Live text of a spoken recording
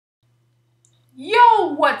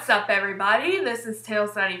Yo, what's up everybody? This is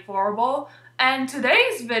Tails94able, and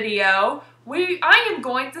today's video, I am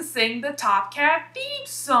going to sing the Top Cat theme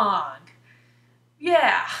song.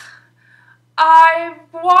 Yeah, I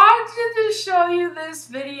wanted to show you this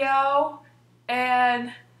video,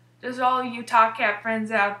 and there's all you Top Cat friends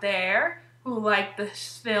out there who like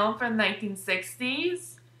this film from the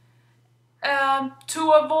 1960s. To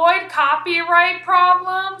avoid copyright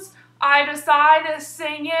problems, I decided to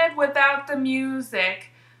sing it without the music.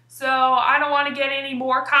 So I don't want to get any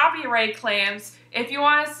more copyright claims. If you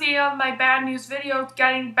want to see my bad news video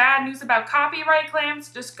getting bad news about copyright claims,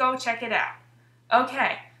 just go check it out.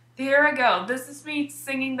 Okay, here I go. This is me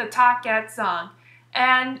singing the Top Cat song.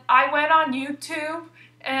 And I went on YouTube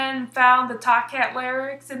and found the Top Cat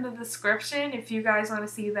lyrics in the description if you guys want to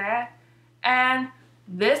see that. And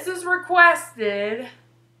this is requested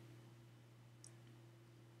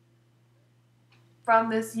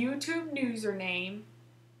from this YouTube username.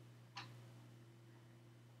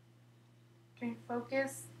 Can you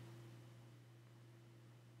focus?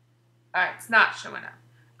 Alright, it's not showing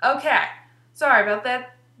up. Okay, sorry about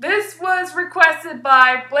that. This was requested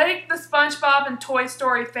by Blake the SpongeBob and Toy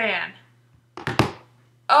Story fan.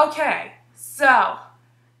 Okay, so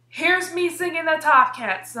here's me singing the Top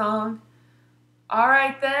Cat song.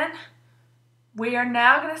 Alright then, we are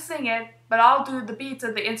now going to sing it, but I'll do the beats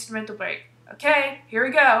of the instrumental break. Okay, here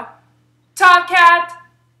we go. Top Cat,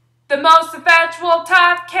 the most effectual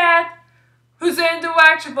Top Cat, whose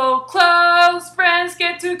intellectual close friends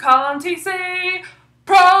get to call on TC,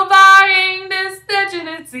 providing this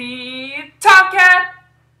degeneracy. Top Cat,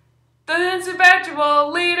 the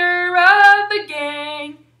intellectual leader of the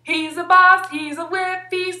gang. He's a boss, he's a whip,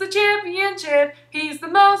 he's the championship, he's the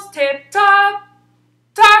most tip-top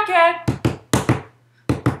Top Cat.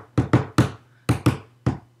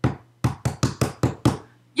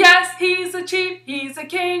 Yes, he's a chief, he's a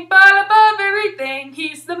king, but above everything,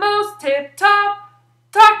 he's the most tip-top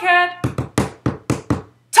Top Cat.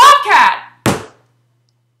 Top Cat!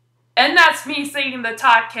 And that's me singing the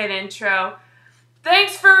Top Cat intro.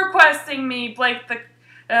 Thanks for requesting me, Blake the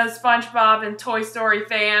SpongeBob and Toy Story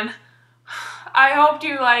fan. I hope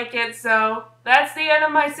you like it, so that's the end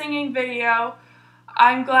of my singing video.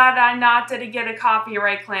 I'm glad I didn't get a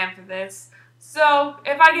copyright claim for this. So,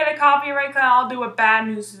 if I get a copyright claim, I'll do a bad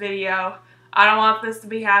news video. I don't want this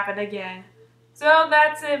to happen again. So,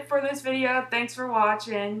 that's it for this video. Thanks for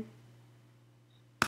watching.